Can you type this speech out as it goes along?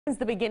Since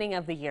the beginning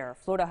of the year,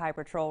 Florida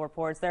Highway Patrol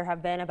reports there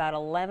have been about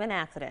 11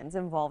 accidents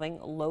involving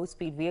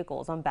low-speed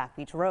vehicles on Back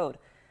Beach Road.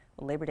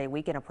 With Labor Day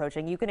weekend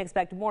approaching, you can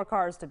expect more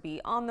cars to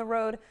be on the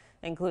road,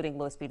 including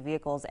low-speed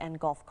vehicles and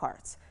golf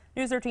carts.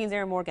 News 13's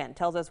Aaron Morgan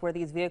tells us where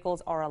these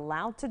vehicles are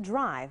allowed to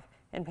drive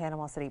in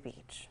Panama City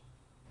Beach.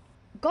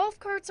 Golf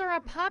carts are a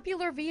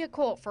popular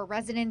vehicle for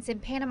residents in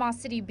Panama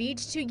City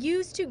Beach to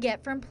use to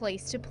get from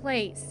place to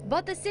place.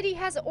 But the city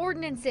has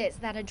ordinances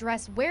that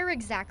address where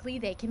exactly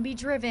they can be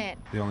driven.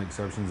 The only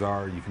exceptions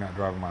are you cannot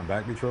drive them on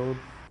Back Beach Road,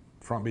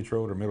 Front Beach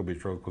Road, or Middle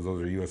Beach Road because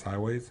those are U.S.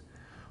 highways,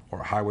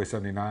 or Highway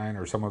 79,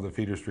 or some of the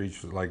feeder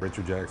streets like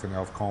Richard Jackson,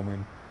 Elf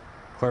Coleman,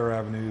 Clare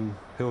Avenue,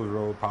 Hills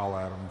Road, Powell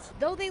Adams.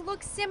 Though they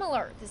look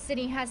similar, the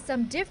city has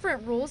some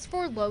different rules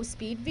for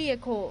low-speed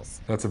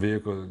vehicles. That's a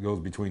vehicle that goes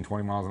between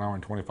 20 miles an hour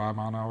and 25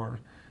 miles an hour.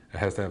 It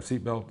has to have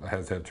seatbelt, it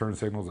has to have turn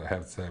signals, it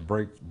has to have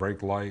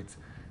brake lights.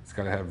 It's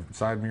got to have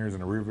side mirrors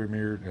and a rear view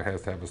mirror. It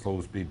has to have a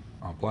slow speed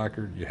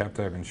placard. You have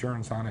to have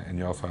insurance on it, and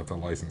you also have to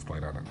have a license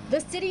plate on it.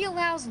 The city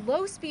allows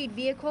low-speed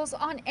vehicles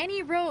on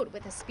any road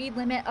with a speed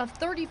limit of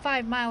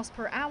 35 miles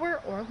per hour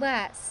or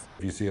less.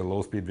 If you see a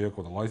low-speed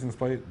vehicle with a license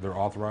plate, they're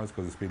authorized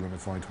because the speed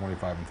limit's only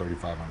 25 and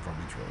 35 on Front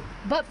Beach Road.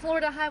 But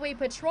Florida Highway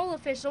Patrol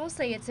officials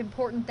say it's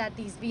important that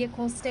these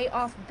vehicles stay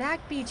off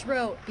Back Beach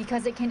Road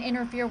because it can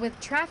interfere with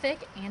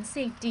traffic and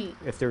safety.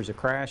 If there's a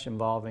crash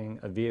involving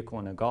a vehicle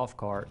and a golf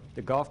cart,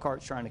 the golf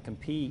cart's trying to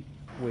compete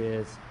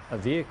with a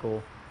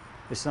vehicle,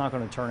 it's not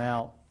going to turn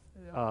out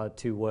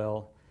too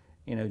well,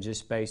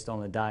 just based on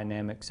the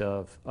dynamics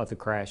of the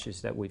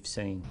crashes that we've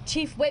seen.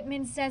 Chief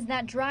Whitman says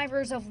that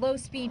drivers of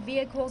low-speed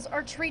vehicles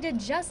are treated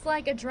just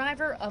like a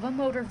driver of a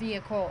motor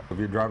vehicle. If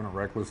you're driving it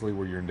recklessly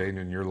where you're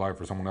endangering your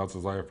life or someone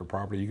else's life or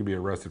property, you could be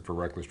arrested for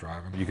reckless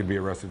driving. You could be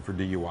arrested for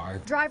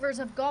DUI. Drivers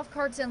of golf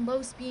carts and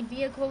low-speed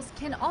vehicles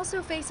can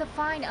also face a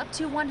fine up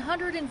to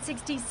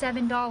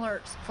 $167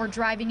 for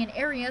driving in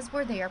areas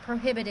where they are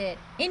prohibited.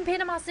 In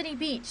Panama City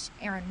Beach,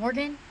 Aaron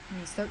Morgan,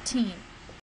 News 13.